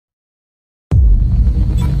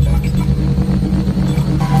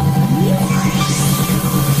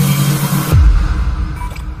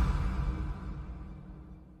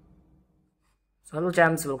Hello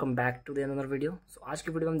चैम्स, welcome back to the another video. सो आज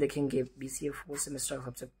की video में हम देखेंगे BCA 4 सेमेस्टर का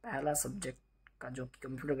सबसे पहला सब्जेक्ट का जो कि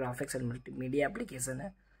computer graphics and multimedia application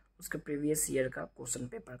है, उसके प्रीवियस ईयर का क्वेश्चन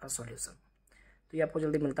पेपर का सॉल्यूशन। तो ये आपको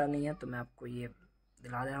जल्दी मिलता नहीं है, तो मैं आपको ये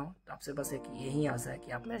दिला दे रहा हूँ। तो आपसे बस एक यही आशा है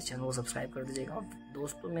कि आप मेरे चैनल को सब्सक्राइब कर दीजिएगा और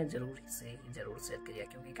दोस्तों में ज़रूर शेयर करिए,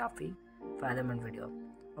 क्योंकि काफ़ी फ़ायदेमंद वीडियो।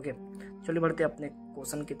 ओके, चलिए बढ़ते अपने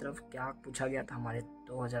क्वेश्चन की तरफ। क्या पूछा गया था हमारे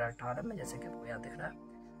 2018 में, जैसे कि आपको याद दिख रहा है,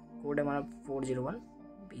 कोड है हमारा 401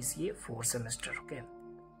 BCA 4 सेमेस्टर। ओके,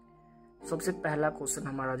 सबसे पहला क्वेश्चन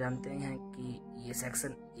हमारा जानते हैं कि ये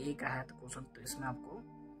सेक्शन ए का है, तो क्वेश्चन तो इसमें आपको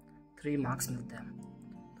 3 मार्क्स मिलते हैं।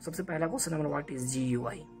 तो सबसे पहला क्वेश्चन हमारा what is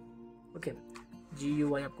GUI। Okay,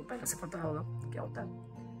 GUI आपको पहले से पता होगा क्या होता है।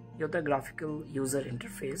 ये होता है graphical user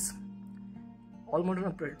interface. All modern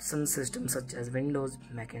operation systems such as Windows,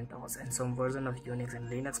 Macintosh and some version of Unix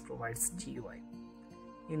and Linux provides GUI।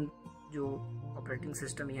 इन जो ऑपरेटिंग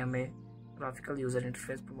सिस्टम ये हमें ग्राफिकल यूजर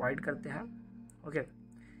इंटरफेस प्रोवाइड करते हैं। Okay,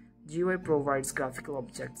 GUI provides graphical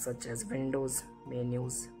objects such as Windows,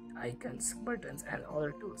 menus, icons, buttons and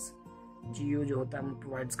other tools. GUI जो होता है हमें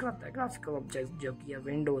provides कराता है ग्राफिकल ऑब्जेक्ट्स जो कि है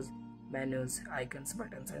Windows, menus, icons,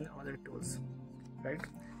 buttons and other tools, right.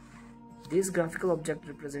 This graphical object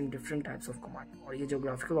represent different types of command. और ये जो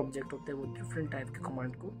ग्राफिकल ऑब्जेक्ट होते हैं वो डिफरेंट टाइप के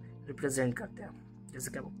कमांड को रिप्रेजेंट करते हैं।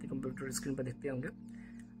 जैसे कि आप अपने कंप्यूटर स्क्रीन पर देखते होंगे,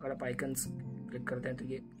 अगर आप आइकन्स क्लिक करते हैं तो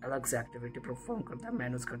ये अलग से एक्टिविटी परफॉर्म करता है,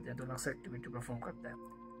 मेनूज करते हैं तो अलग से एक्टिविटी परफॉर्म करता है।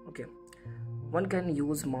 Okay, one can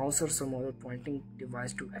use mouse और some other pointing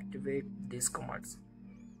device to activate this commands.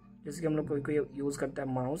 जैसे कि हम लोग कोई यूज़ करता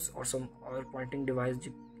है माउस और सम अदर पॉइंटिंग डिवाइस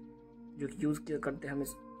जो कि यूज़ करते हैं हम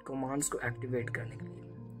इस कमांड्स को एक्टिवेट करने के लिए।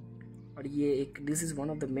 और ये एक this is one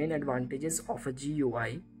of the main advantages of a GUI।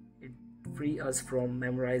 It free us from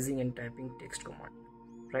memorising and typing text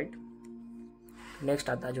command, right. Next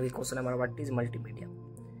आता है जो कि क्वेश्चन हमारा what is multimedia.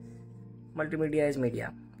 Multimedia is media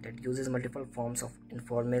that uses multiple forms of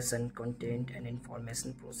information, content and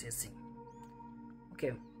information processing.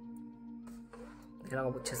 Okay, दिखा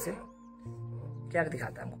आपको अच्छे से क्या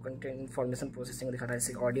दिखाता है हमको, कंटेंट इंफॉर्मेशन प्रोसेसिंग दिखाता है,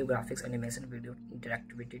 जैसे audio, graphics, animation, video,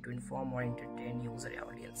 interactivity to inform और एंटरटेन यूजर या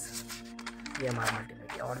ऑडियंस। ये हमारा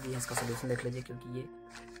मल्टीमीडिया। और भी है, इसका सोल्यूशन देख लीजिए, क्योंकि ये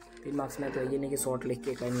 3 मार्क्स में तो ये नहीं कि शॉर्ट लिख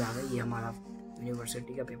के कहीं आ गए। ये हमारा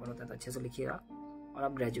यूनिवर्सिटी का पेपर होता है, तो अच्छे से लिखिएगा। और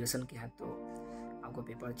आप ग्रेजुएशन के हैं तो आपको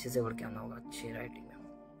पेपर अच्छे से वर्क आना होगा, अच्छी राइटिंग में।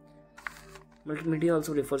 Multimedia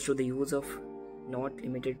also refers to the use of not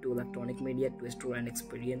limited to electronic media to store and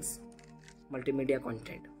experience multimedia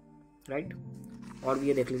content, right. और भी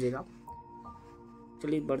ये देख लीजिएगा।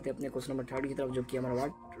 चलिए बढ़ते अपने क्वेश्चन नंबर 3 की तरफ, जो कि हमारा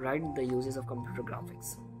right the uses of computer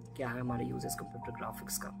graphics. क्या है हमारे यूजेस कंप्यूटर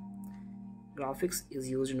ग्राफिक्स का। Graphics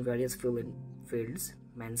is used in various fields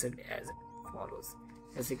mentioned as follows.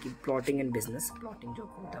 जैसे कि प्लॉटिंग एंड बिजनेस, प्लॉटिंग जो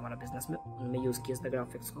होता है हमारा बिजनेस में, उनमें यूज़ किया जाता है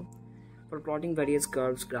ग्राफिक्स को। For plotting various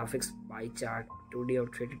curves, graphics, pie chart, 2D और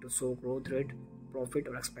 3D to show growth rate, profit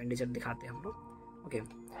और एक्सपेंडिचर दिखाते हैं हम लोग। Okay,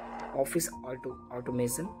 office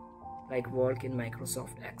automation like work in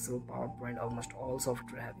Microsoft Excel, power point, almost all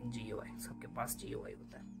software having GUI। सबके पास GUI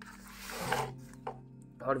होता है।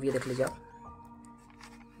 और भी देख लीजिए आप,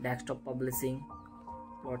 desktop publishing,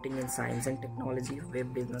 plotting in science and technology,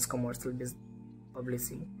 web business, commercial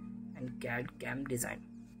publishing and CAD CAM design.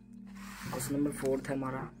 Question number 4 है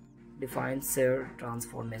हमारा define share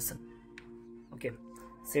transformation. Okay,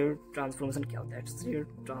 share transformation क्या होता है। Share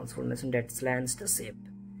transformation that स्लैंड्स the shape,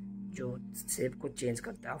 जो शेप को चेंज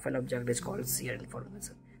करता है of an object is called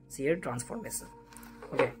share transformation.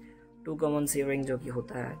 Okay, two common sharing जो कि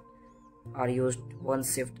होता है are used, one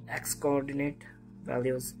shift x coordinate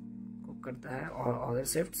values को करता है और other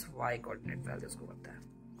shifts y coordinate values को करता है।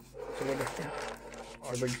 चलिए देखते हैं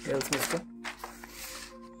और भी डिटेल्स में इसको।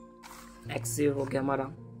 x से हो गया हमारा,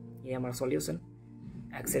 ये हमारा सॉल्यूशन।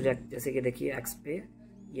 x से जैसे कि देखिए x पे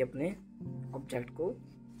ये अपने ऑब्जेक्ट को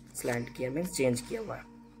स्लैंट किया, मीन्स चेंज किया हुआ है।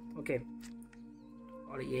 ओके,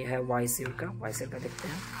 और ये है y शेयर का देखते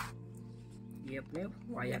हैं, ये अपने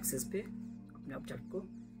y एक्सिस पे अपने ऑब्जेक्ट को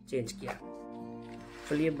चेंज किया।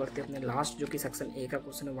 चलिए बढ़ते अपने लास्ट जो कि सेक्शन ए का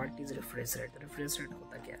क्वेश्चन है what is refresh rate. Refresh rate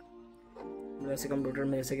होता क्या है। वैसे कंप्यूटर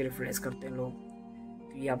में जैसे कि रिफ्रेश करते हैं लोग,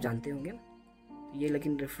 तो ये आप जानते होंगे, तो ये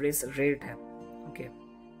लेकिन रिफ्रेश रेट है। ओके,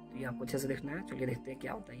 तो ये आपको अच्छे से देखना है। चलिए देखते हैं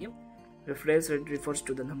क्या होता है ये। Refresh rate refers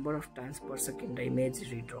to the number of times पर second the image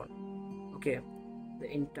redrawn. Okay, the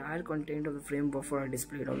entire content of the frame buffer are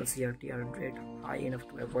displayed on the CRT at rate high enough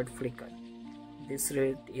to avoid flicker. This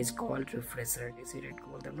rate is called refresh rate. इसी rate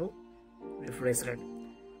को बोलते हैं हम लोग refresh rate.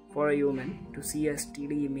 For a human to see a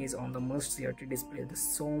steady image on the merged CRT display, the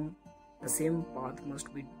same path must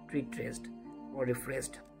be retraced or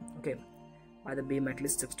refreshed, okay, by the beam at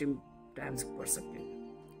least 16 times per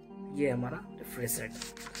second. ये हमारा reference set,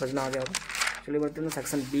 समझ में आ गया होगा। चलिए बढ़ते हैं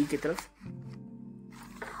section B की तरफ।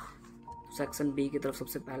 सेक्शन बी की तरफ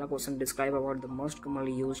सबसे पहला question, describe about the most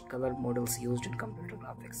commonly used colour models used in computer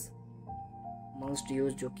graphics. Most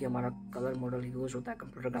use जो कि हमारा कलर मॉडल यूज होता है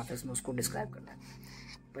कंप्यूटर ग्राफिक्स में, उसको डिस्क्राइब करना है।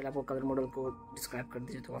 पहले आपको कलर मॉडल को डिस्क्राइब कर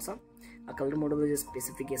दीजिए थोड़ा सा। अ colour model is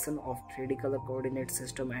specification of 3D colour coordinate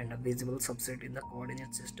system and a visible subset in the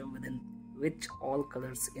coordinate system with in which all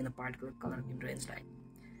colors in a particular color in range line.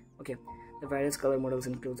 Okay, the various color models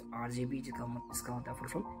includes RGB जिसका होता है full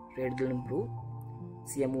form red, green, blue,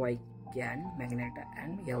 CMY, cyan, magenta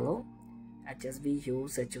and yellow, HSV hue,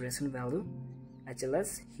 saturation value,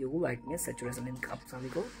 HLS hue, lightness, saturation, इन आप सभी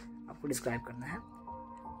को आपको describe करना है।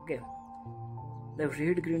 Okay, the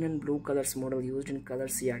red, green and blue colors model used in color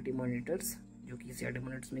CRT monitors जो कि CRT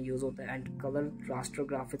monitors में use होता है, and color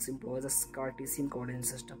raster graphics employs a Cartesian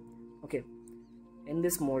coordinate system. Okay, in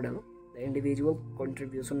this model the individual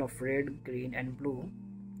contribution of red, green and blue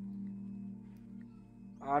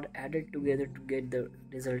are added together to get the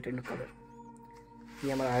resultant color.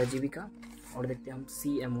 ये हमारा RGB का, और देखते हैं हम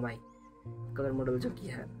CMY colour model जो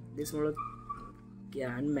किया है। This model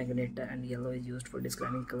cyan, magenta and yellow is used for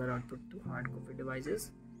describing color output to hard copy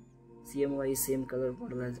devices. CMY is same color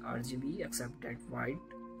model as RGB except that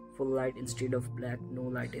white full light instead of black,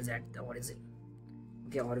 no light is at the origin.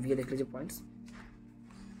 क्या और भी ये देख लीजिए points,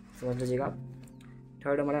 समझ लीजिएगा आप।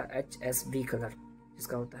 Third हमारा HSV कलर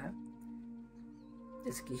जिसका होता है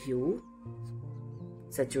जैसे कि ह्यू,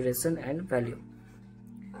 saturation and value.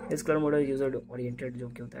 This colour model user oriented जो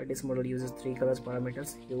कि होता है। This model uses 3 colours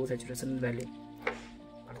parameters hue, saturation, value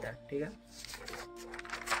पड़ता है, ठीक है।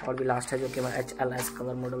 और भी लास्ट है जो कि हमारा HLS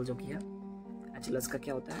कलर मॉडल जो कि है। HLS का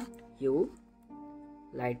क्या होता है? ह्यू,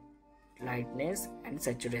 lightness and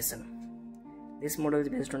saturation. This model is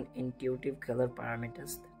based on intuitive color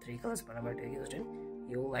parameters. The 3 colors parameter used in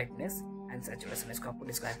hue, lightness and saturation. इसको आपको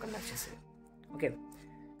डिस्क्राइब करना अच्छे से। ओके,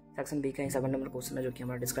 सेक्शन बी का 7 नंबर क्वेश्चन है जो कि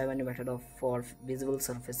हमारा describe any method of for visual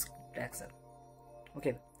surface detection.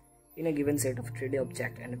 Okay, in a given set of 3D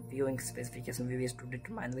object and viewing specification we use to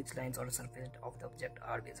determine which lines or surface of the object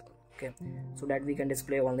are visible. Okay, so that we can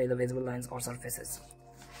display only the visible lines or surfaces.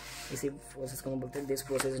 इसी process को हम बोलते हैं, this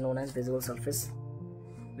process is known as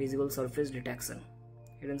visual surface detection,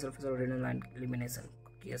 hidden surface or hidden line elimination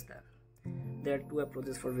किया जाता है। There are 2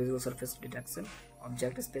 approaches for visual surface detection,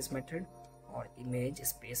 object space method और image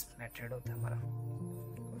space method होता है हमारा।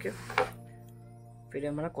 ओके, फिर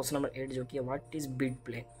हमारा क्वेश्चन नंबर 8 जो कि है what is bit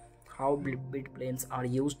plane, how bit planes are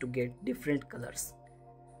used to get different colours.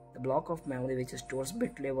 The block of memory which stores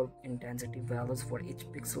bit level intensity values for each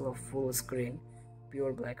pixel of full screen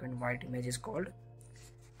pure black and white image is called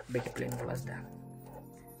bit plane बोला जाता है।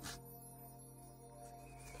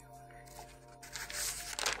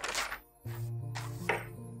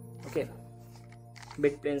 Okay,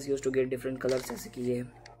 bit planes use to get different colours, जैसे कि ये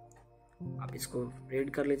आप इसको read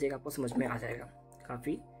कर लीजिएगा, आपको समझ में आ जाएगा।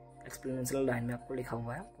 काफ़ी एक्सप्लेनेशनल लाइन में आपको लिखा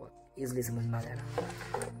हुआ है, आपको ईजिली समझ में आ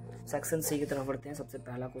जाएगा। सेक्शन सी की तरफ बढ़ते हैं। सबसे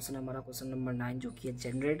पहला क्वेश्चन हमारा क्वेश्चन नंबर 9 जो कि है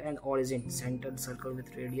generate and origin centred circle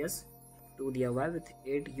with radius 2 दिया हुआ है with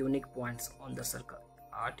 8 unique points on the circle.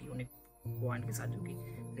 8 unique point के साथ जो कि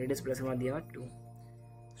रेडियस प्लस हमारा दिया हुआ 2।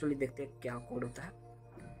 चलिए देखते हैं क्या कोड होता है।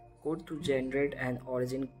 Code to generate an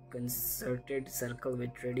origin concerted circle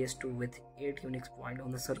with radius 2 with 8 unique point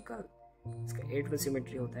on the circle. इसका 8 with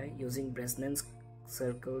symmetry होता है using Bresnan's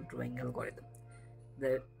circle drawing algorithm.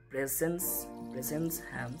 The Bresnan's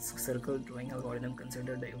circle drawing algorithm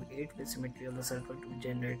consider the 8 with symmetry of the circle to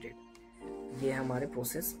generate it. ये हमारे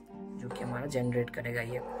process जो कि हमारा generate करेगा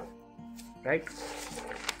ये, राइट।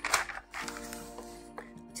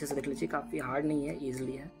 अच्छे से देख लीजिए, काफ़ी हार्ड नहीं है,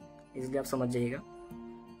 इजीली है, इजीली आप समझ जाइएगा।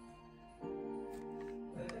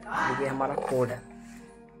 ये हमारा कोड है।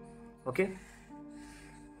 ओके,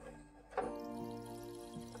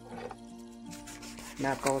 मैं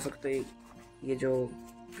आपका हो सकता है ये जो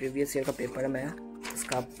प्रीवियस ईयर का पेपर है मैं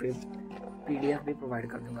इसका PDF भी प्रोवाइड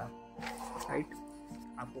कर दूंगा, राइट।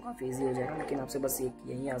 आपको काफ़ी इजी हो जाएगा, लेकिन आपसे बस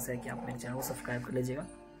यही आशा है कि आप मेरे चैनल को सब्सक्राइब कर लीजिएगा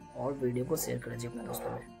और वीडियो को शेयर कर लीजिए अपने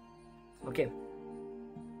दोस्तों में। ओके,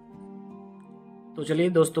 तो चलिए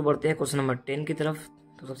दोस्तों बढ़ते हैं क्वेश्चन नंबर 10 की तरफ।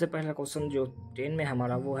 तो सबसे पहला क्वेश्चन जो 10 में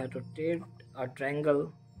हमारा वो है रोटेट अ ट्रायंगल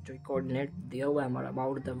जो कोऑर्डिनेट दिया हुआ है हमारा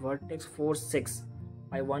about the vertex 4 6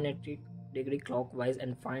 bye 180 degree clockwise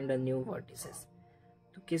and find the new vertices.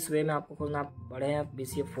 तो किस वे में आपको खोजना, आप पढ़े हैं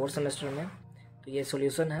BCA 4 सेमेस्टर में, तो ये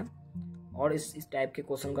सॉल्यूशन है। और इस टाइप के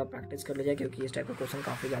क्वेश्चन का प्रैक्टिस कर लीजिए क्योंकि इस टाइप का क्वेश्चन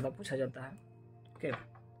काफ़ी ज़्यादा पूछा जाता है। ओके,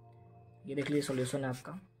 ये देख लीजिए सॉल्यूशन है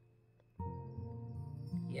आपका,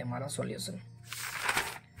 ये हमारा सॉल्यूशन।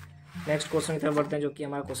 नेक्स्ट क्वेश्चन की तरफ बढ़ते हैं जो कि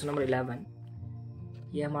हमारा क्वेश्चन नंबर 11।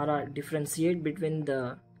 ये हमारा differentiate between the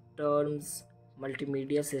terms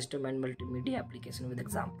multimedia system and multimedia application with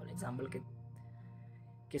example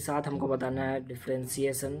के साथ हमको बताना है,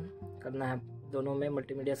 डिफ्रेंशिएशन करना है दोनों में,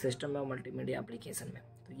 मल्टीमीडिया सिस्टम में और मल्टीमीडिया एप्लीकेशन में।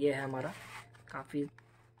 तो ये है हमारा, काफ़ी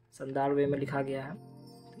शानदार वे में लिखा गया है,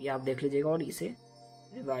 तो ये आप देख लीजिएगा और इसे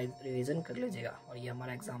रिवीजन कर लीजिएगा। और ये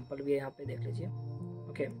हमारा एग्जाम्पल भी है, यहाँ पे देख लीजिए।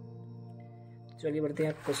 ओके, चलिए बढ़ते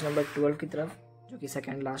हैं क्वेश्चन नंबर 12 की तरफ, जो कि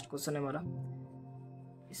सेकेंड लास्ट क्वेश्चन है हमारा।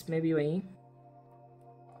 इसमें भी वही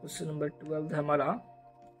क्वेश्चन नंबर 12 है हमारा।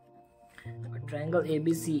 ट्रायंगल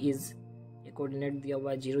ABC इज ये कोऑर्डिनेट दिया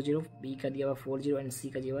हुआ है 0 0, B का दिया हुआ 4 0 एंड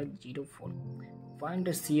C का दिया हुआ 0 4। Find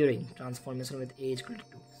the shearing transformation with A equal to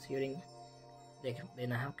 2। Shearing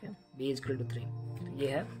देना है। Okay, B equal to 3। तो ये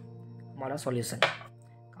है हमारा सॉल्यूशन।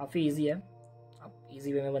 काफ़ी इजी है, आप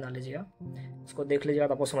इजी वे में बना लीजिएगा, इसको देख लीजिएगा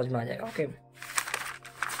तो आपको समझ में आ जाएगा। ओके,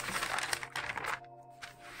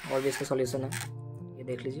 और भी इसका सॉल्यूशन है, ये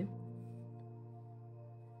देख लीजिए।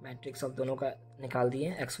 मैट्रिक्स अब दोनों का निकाल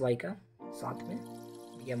दिए एक्स वाई का साथ में,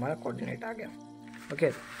 ये हमारा कोऑर्डिनेट आ गया।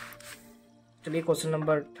 ओके, चलिए क्वेश्चन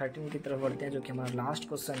नंबर 13 की तरफ बढ़ते हैं, जो कि हमारा लास्ट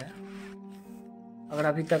क्वेश्चन है। अगर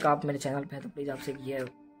अभी तक आप मेरे चैनल पे हैं तो प्लीज़ आपसे ये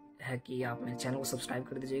है कि आप मेरे चैनल को सब्सक्राइब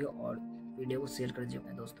कर दीजिएगा और वीडियो को शेयर कर दीजिए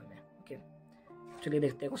अपने दोस्तों में। ओके, चलिए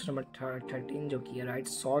देखते हैं क्वेश्चन नंबर 13, जो कि है right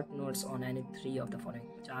short notes on any 3 of the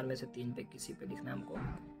following. 4 में से 3 पे किसी पे लिखना है हमको।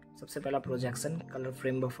 सबसे पहला projection, colour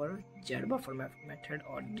frame buffer, Z buffer method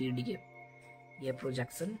और DDA। ये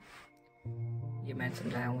प्रोजेक्शन, ये मैं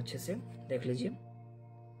समझाया हूँ अच्छे से, देख लीजिए।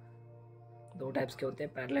 2 टाइप्स के होते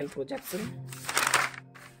हैं, parallel projection,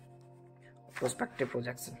 prospective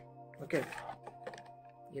projection. Okay,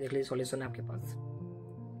 ये देख लीजिए सॉल्यूशन है आपके पास।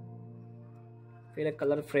 फिर है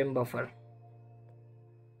colour frame buffer,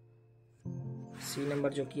 C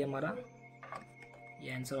number जो कि हमारा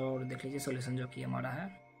ये आंसर, और देख लीजिए सॉल्यूशन जो कि हमारा है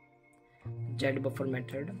जेड बफर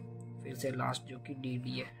मेथड। फिर से लास्ट जो कि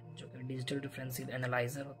DDA, जो कि डिजिटल डिफरेंशियल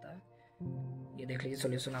एनालाइजर होता है। ये देख लीजिए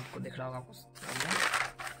सॉल्यूशन, आपको दिख रहा होगा आपको सामने,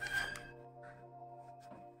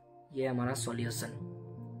 ये हमारा सॉल्यूशन।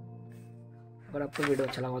 अगर आपको वीडियो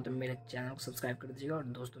अच्छा लगा तो मेरे चैनल को सब्सक्राइब कर दीजिएगा और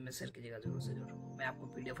दोस्तों में शेयर कीजिएगा जरूर से जरूर। मैं आपको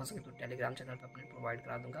PDF हो सके तो टेलीग्राम चैनल पर अपने प्रोवाइड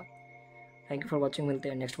करा दूंगा। थैंक यू फॉर वॉचिंग, मिलते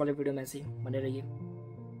हैं नेक्स्ट वाले वीडियो में। ऐसे ही बने रहिए।